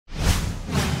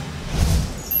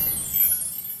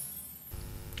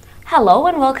Hello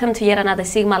and welcome to yet another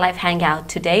Sigma Live Hangout.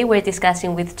 Today we're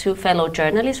discussing with two fellow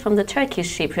journalists from the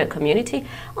Turkish Cypriot community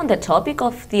on the topic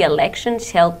of the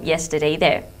elections held yesterday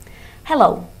there.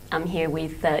 Hello, I'm here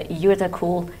with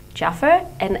Yurdakul Jaffer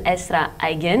and Esra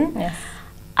Aygin. Yes.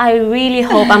 I really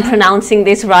hope I'm pronouncing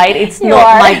this right. It's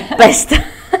not my best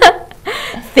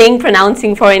thing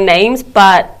pronouncing foreign names,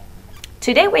 but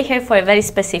today we're here for a very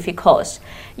specific cause.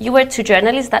 You were two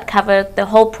journalists that covered the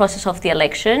whole process of the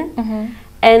election.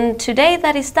 And today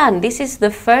that is done. This is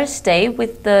the first day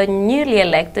with the newly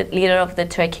elected leader of the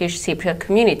Turkish Cypriot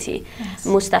community,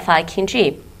 Mustafa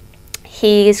Aygin.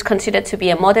 He is considered to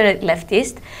be a moderate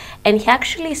leftist, and he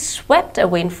actually swept a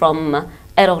win from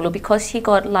Eroglu because he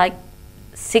got like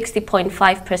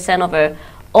 60.5% over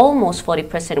almost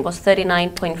 40%. It was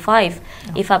 39.5%,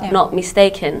 if I'm not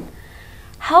mistaken.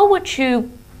 How would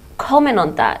you comment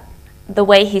on that, the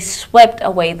way he swept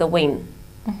away the win?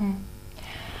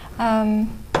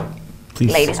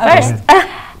 Please. Ladies first.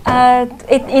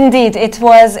 Indeed, it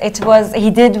was.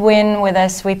 He did win with a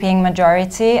sweeping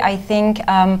majority. I think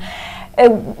none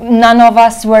of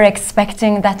us were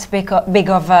expecting that big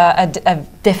of a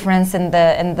difference in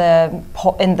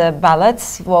the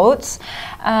ballots votes.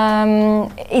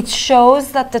 It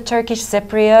shows that the Turkish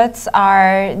Cypriots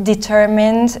are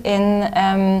determined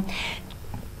in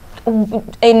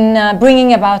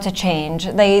bringing about a change.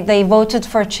 They voted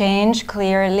for change,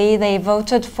 clearly. They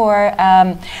voted for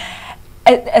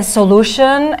a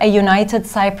solution, a united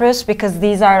Cyprus, because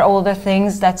these are all the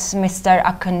things that Mr.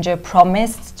 Akıncı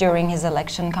promised during his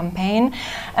election campaign.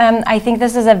 I think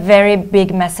this is a very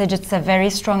big message. It's a very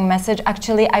strong message.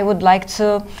 Actually, I would like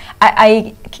to,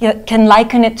 I can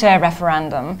liken it to a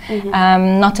referendum,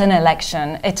 not an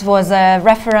election. It was a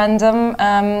referendum,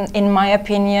 in my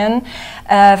opinion,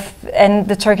 and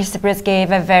the Turkish Cypriots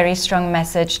gave a very strong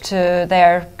message to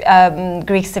their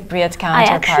Greek Cypriot counterparts.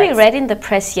 I actually read in the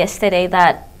press yesterday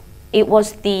that it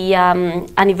was the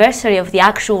anniversary of the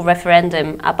actual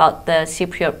referendum about the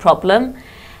Cypriot problem,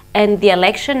 and the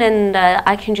election and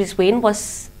Akıncı's win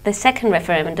was the second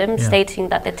referendum stating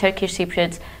that the Turkish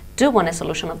Cypriots do want a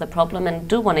solution of the problem and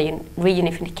do want a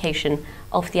reunification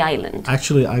of the island.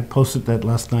 Actually, I posted that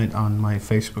last night on my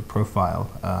Facebook profile.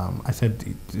 I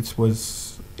said it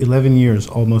was 11 years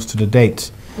almost to the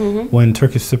date when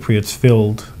Turkish Cypriots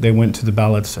they went to the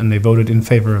ballots and they voted in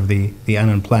favor of the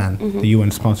Annan Plan, the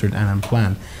UN-sponsored Annan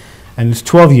Plan. And it's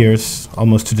 12 years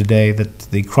almost to the day that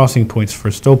the crossing points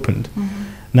first opened.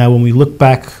 Now, when we look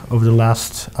back over the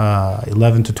last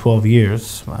 11 to 12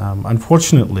 years,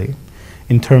 unfortunately,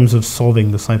 in terms of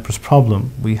solving the Cyprus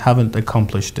problem, we haven't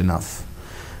accomplished enough.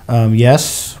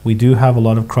 Yes, we do have a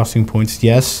lot of crossing points.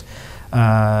 Yes,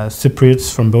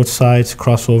 Cypriots from both sides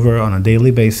cross over on a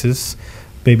daily basis,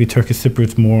 maybe Turkish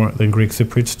Cypriots more than Greek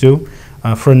Cypriots do,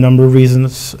 for a number of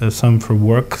reasons, some for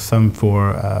work, some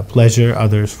for pleasure,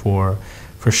 others for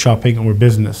shopping or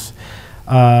business.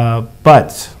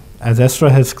 But, as Esra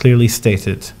has clearly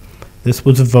stated, this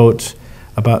was a vote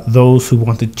about those who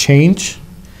wanted change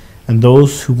and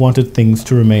those who wanted things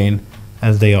to remain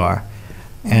as they are.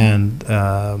 And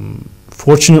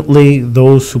fortunately,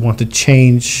 those who wanted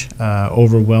change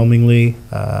overwhelmingly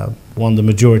won the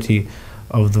majority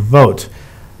of the vote.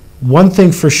 One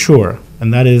thing for sure,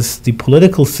 and that is the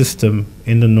political system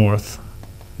in the north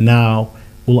now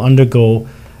will undergo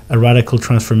a radical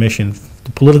transformation.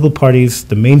 The political parties,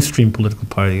 the mainstream political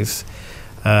parties,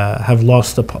 have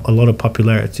lost a lot of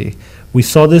popularity. We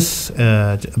saw this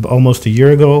almost a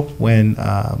year ago when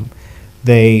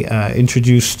they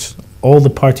introduced all the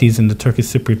parties in the Turkish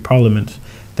Cypriot parliament.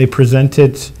 They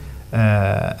presented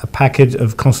a package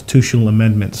of constitutional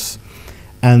amendments.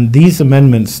 And these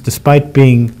amendments, despite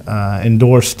being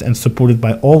endorsed and supported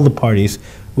by all the parties,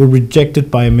 were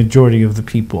rejected by a majority of the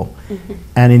people.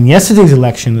 And in yesterday's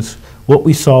elections, what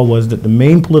we saw was that the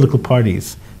main political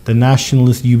parties, the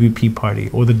Nationalist UBP Party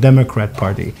or the Democrat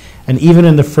Party, and even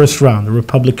in the first round, the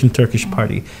Republican Turkish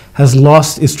Party, has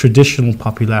lost its traditional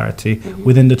popularity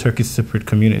within the Turkish Cypriot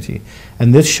community.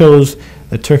 And this shows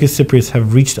that Turkish Cypriots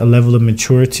have reached a level of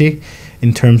maturity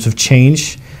in terms of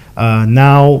change.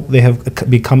 Now they have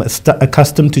become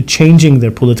accustomed to changing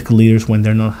their political leaders when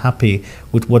they're not happy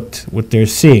with what they're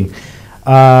seeing.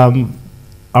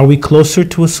 Are we closer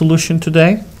to a solution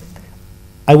today?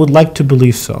 I would like to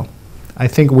believe so. I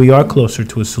think we are closer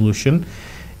to a solution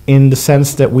in the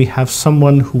sense that we have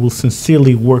someone who will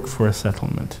sincerely work for a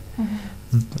settlement.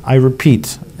 I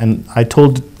repeat, and I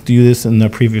told you this in the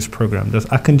previous program, does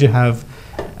Akıncı have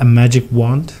a magic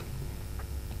wand?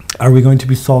 Are we going to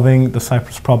be solving the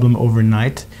Cyprus problem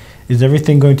overnight? Is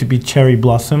everything going to be cherry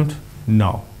blossomed?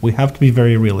 No. We have to be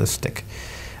very realistic.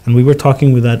 And we were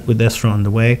talking with Esra on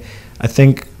the way. I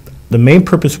think the main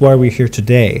purpose why we're here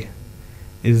today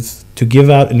is to give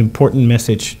out an important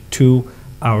message to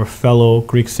our fellow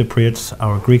Greek Cypriots,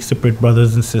 our Greek Cypriot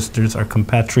brothers and sisters, our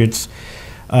compatriots.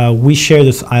 We share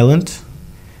this island,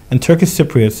 and Turkish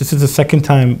Cypriots, this is the second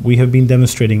time we have been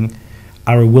demonstrating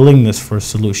our willingness for a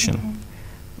solution.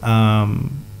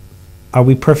 Are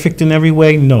we perfect in every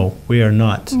way? No, we are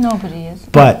not. Nobody is.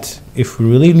 But if we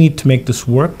really need to make this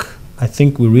work, I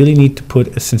think we really need to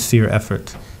put a sincere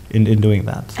effort in doing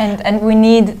that. And we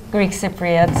need Greek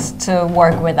Cypriots to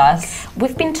work with us.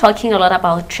 We've been talking a lot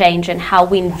about change and how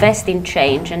we invest in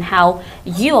change, and how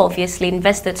you obviously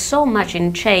invested so much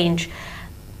in change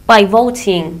by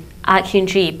voting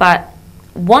Aygin, but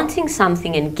wanting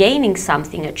something and gaining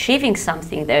something, achieving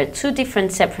something, they're two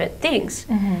different separate things.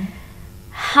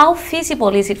 How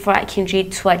feasible is it for Aygin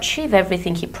to achieve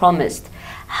everything he promised?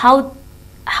 How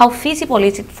feasible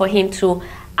is it for him to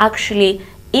actually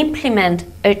implement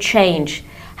a change?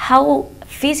 How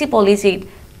feasible is it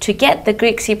to get the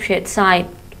Greek Cypriot side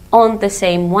on the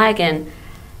same wagon?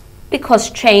 Because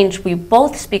change, we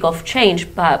both speak of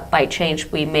change, but by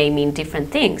change we may mean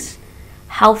different things.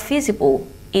 How feasible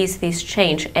is this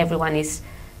change everyone is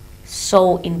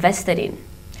so invested in?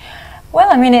 Well,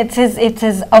 I mean, it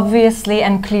is obviously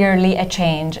and clearly a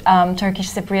change. Turkish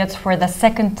Cypriots, for the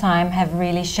second time, have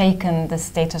really shaken the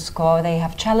status quo. They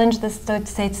have challenged the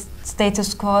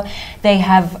status quo. They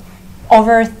have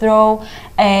overthrown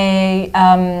a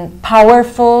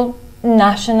powerful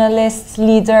nationalist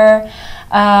leader.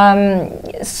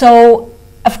 So,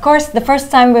 of course, the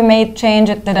first time we made change,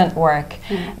 it didn't work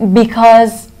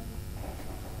because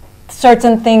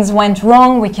certain things went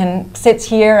wrong. We can sit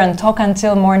here and talk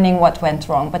until morning what went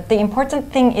wrong. But the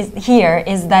important thing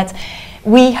is that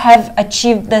we have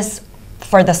achieved this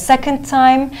for the second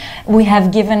time. We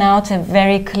have given out a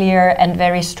very clear and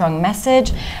very strong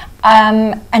message.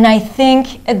 And I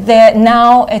think that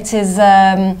now it is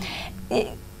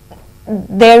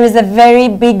there is a very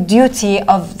big duty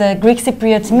of the Greek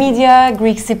Cypriot media,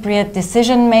 Greek Cypriot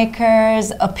decision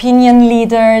makers, opinion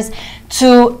leaders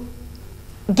to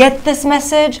get this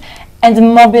message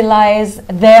and mobilize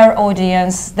their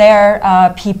audience, their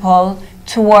people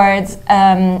towards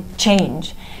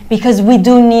change. Because we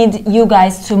do need you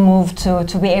guys to move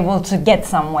to be able to get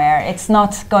somewhere. It's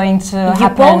not going to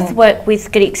happen. You both work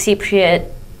with Greek Cypriot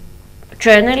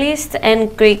journalists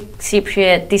and Greek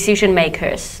Cypriot decision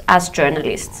makers as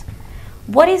journalists.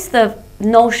 What is the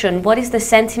notion, what is the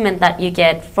sentiment that you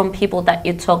get from people that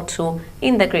you talk to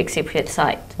in the Greek Cypriot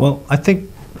side? Well, I think,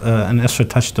 and Esra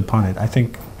touched upon it, I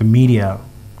think the media,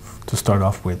 to start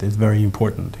off with, is very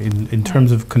important in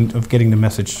terms of getting the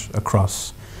message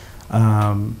across.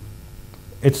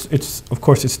 It's of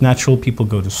course, it's natural. People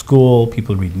go to school,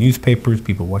 people read newspapers,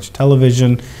 people watch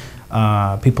television,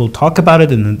 people talk about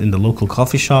it in the local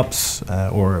coffee shops,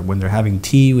 or when they're having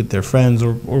tea with their friends,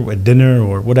 or at dinner,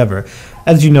 or whatever.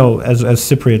 As you know, as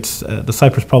Cypriots, the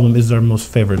Cyprus problem is our most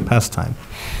favorite pastime.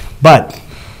 But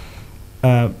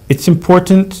it's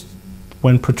important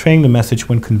when portraying the message,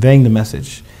 when conveying the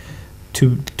message,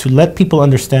 to let people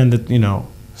understand that, you know,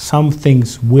 some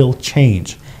things will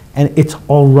change, and it's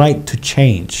all right to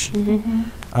change.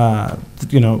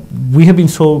 You know,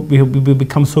 we've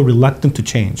become so reluctant to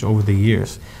change over the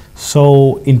years,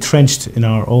 so entrenched in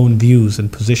our own views and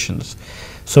positions.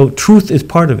 So truth is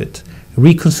part of it.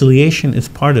 Reconciliation is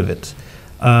part of it.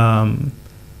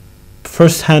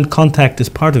 First-hand contact is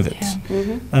part of it.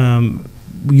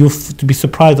 You'll be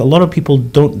surprised, a lot of people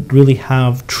don't really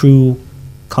have true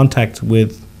contact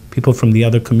with people from the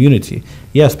other community.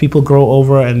 Yes, people go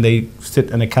over and they sit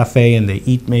in a cafe and they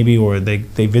eat maybe, or they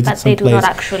visit some place. But they do not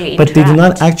actually interact. But they do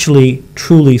not actually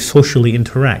truly socially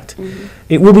interact.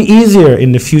 It will be easier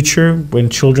in the future when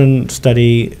children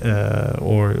study,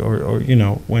 or you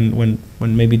know, when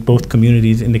maybe both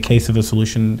communities, in the case of a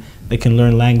solution, they can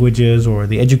learn languages, or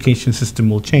the education system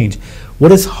will change.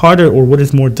 What is harder, or what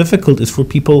is more difficult, is for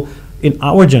people in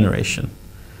our generation.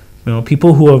 You know,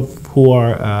 people who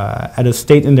are at a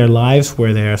state in their lives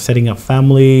where they are setting up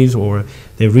families, or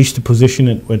they've reached a position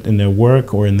in their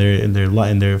work, or in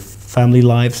their family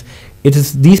lives. It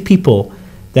is these people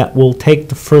that will take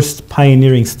the first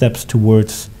pioneering steps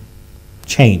towards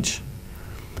change.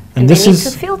 And this they need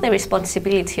to feel the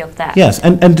responsibility of that. Yes,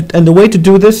 and the way to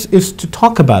do this is to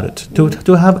talk about it,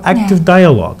 to have active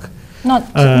dialogue.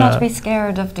 Not be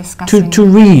scared of discussing. To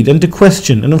read and to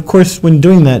question, and of course, when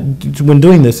doing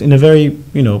this in a very,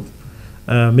 you know,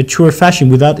 mature fashion,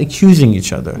 without accusing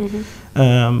each other.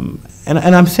 And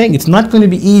I'm saying it's not going to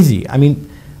be easy. I mean,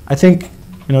 I think,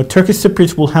 you know, Turkish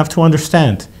Cypriots will have to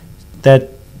understand that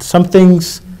some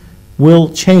things will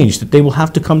change, that they will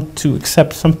have to come to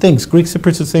accept some things. Greek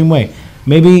Cypriots the same way.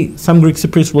 Maybe some Greek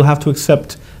Cypriots will have to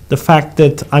accept the fact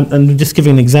that, I'm just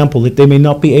giving an example, that they may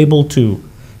not be able to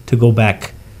go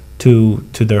back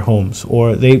to their homes,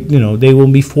 or they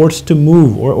will be forced to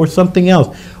move, or something else,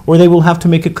 or they will have to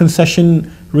make a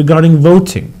concession regarding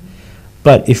voting.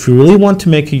 But if you really want to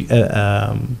make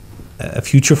a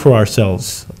future for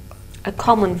ourselves, a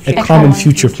common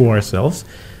future for ourselves,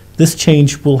 this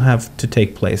change will have to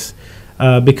take place,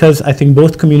 because I think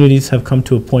both communities have come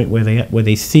to a point where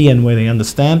they see and where they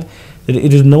understand that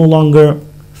it is no longer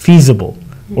feasible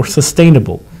or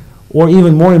sustainable, or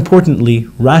even more importantly,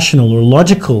 rational or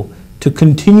logical to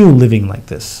continue living like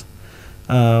this.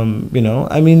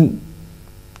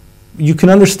 You can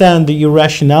understand the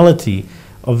irrationality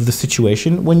of the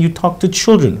situation when you talk to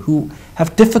children who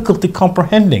have difficulty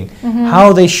comprehending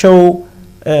how they show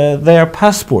their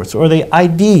passports or their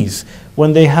IDs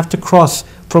when they have to cross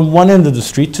from one end of the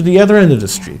street to the other end of the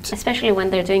street. Especially when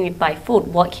they're doing it by foot,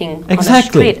 walking on a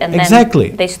street, and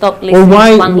then they stop listening to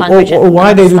one language. Or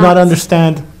why they do not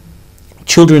understand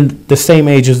children the same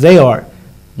age as they are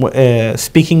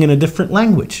speaking in a different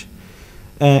language.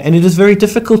 And it is very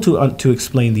difficult to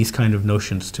explain these kind of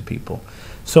notions to people.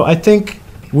 So I think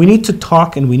we need to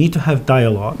talk, and we need to have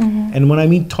dialogue. And when I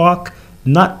mean talk,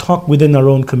 not talk within our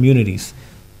own communities,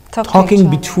 talking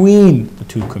between the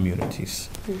two communities.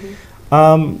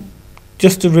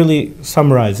 Just to really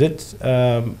summarize it,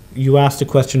 you asked the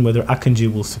question whether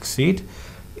Akıncı will succeed.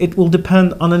 It will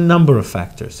depend on a number of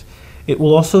factors. It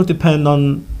will also depend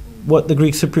on what the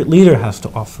Greek Cypriot leader has to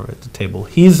offer at the table,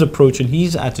 his approach and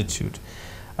his attitude.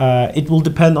 It will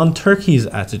depend on Turkey's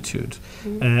attitude.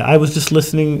 I was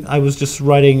just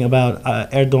writing about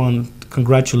Erdogan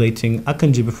congratulating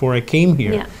Akıncı before I came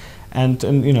here. Yeah. And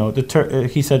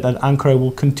he said that Ankara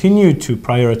will continue to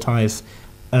prioritize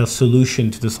a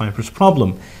solution to the Cyprus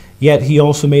problem. Yet he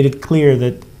also made it clear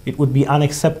that it would be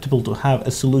unacceptable to have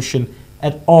a solution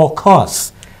at all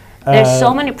costs. There's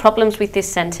so many problems with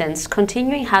this sentence.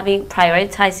 Continuing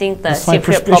prioritizing the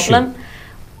Cypriot problem.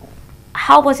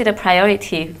 How was it a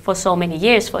priority for so many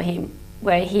years for him,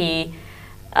 where he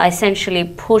essentially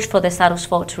pushed for the status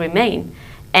quo to remain?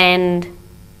 And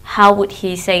how would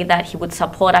he say that he would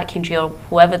support Akıncı or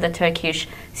whoever the Turkish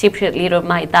Cypriot leader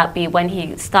might that be when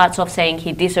he starts off saying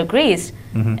he disagrees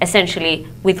essentially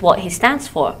with what he stands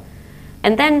for?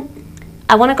 And then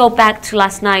I want to go back to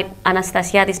last night.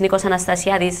 Nikos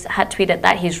Anastasiadis had tweeted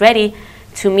that he's ready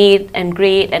to meet and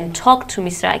greet and talk to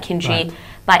Mr. Akıncı, right.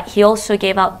 But he also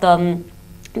gave out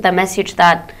the message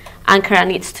that Ankara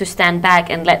needs to stand back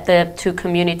and let the two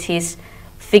communities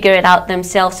figure it out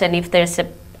themselves, and if there's a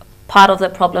part of the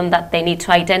problem that they need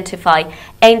to identify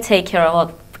and take care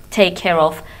of,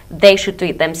 they should do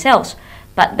it themselves.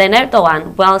 But then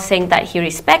Erdogan, while saying that he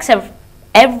respects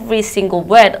every single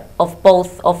word of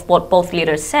what both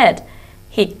leaders said,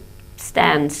 he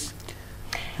stands.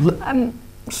 I'm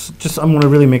going to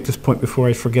really make this point before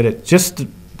I forget it. Just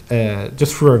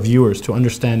for our viewers to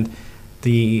understand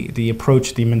the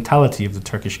approach, the mentality of the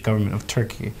Turkish government of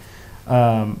Turkey.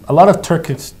 A lot of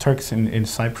Turks in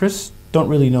Cyprus don't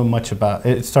really know much about.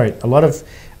 A lot of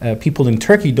people in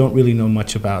Turkey don't really know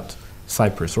much about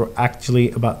Cyprus, or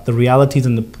actually about the realities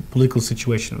and the political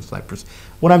situation of Cyprus.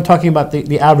 What I'm talking about,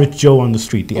 the average Joe on the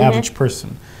street, the average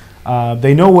person.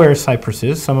 They know where Cyprus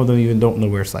is. Some of them even don't know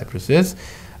where Cyprus is.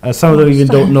 Some of them even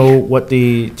don't know what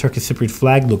the Turkish Cypriot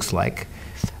flag looks like.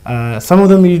 Some of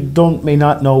them may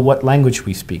not know what language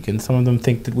we speak, and some of them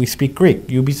think that we speak Greek.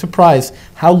 You'll be surprised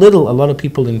how little a lot of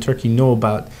people in Turkey know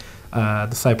about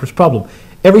the Cyprus problem.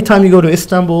 Every time you go to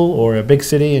Istanbul or a big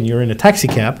city and you're in a taxi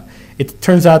cab, it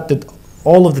turns out that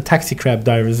all of the taxi cab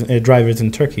drivers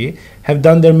in Turkey have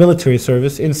done their military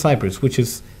service in Cyprus, which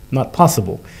is not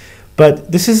possible.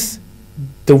 But this is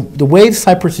the way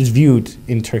Cyprus is viewed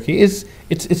in Turkey is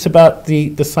it's about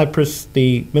the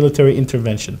military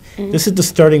intervention. This is the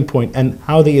starting point and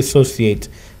how they associate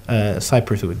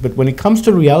Cyprus with it. But when it comes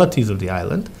to realities of the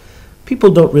island,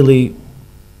 people don't really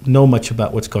know much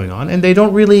about what's going on, and they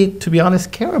don't really, to be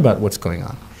honest, care about what's going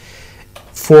on.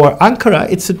 For Ankara,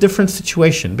 it's a different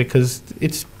situation, because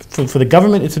it's for the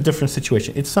government, it's a different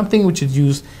situation. It's something which is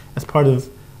used as part of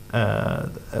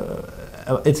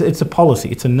it's a policy.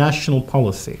 It's a national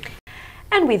policy.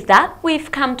 And with that, we've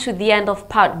come to the end of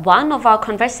part 1 of our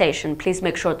conversation. Please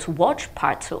make sure to watch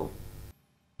part 2.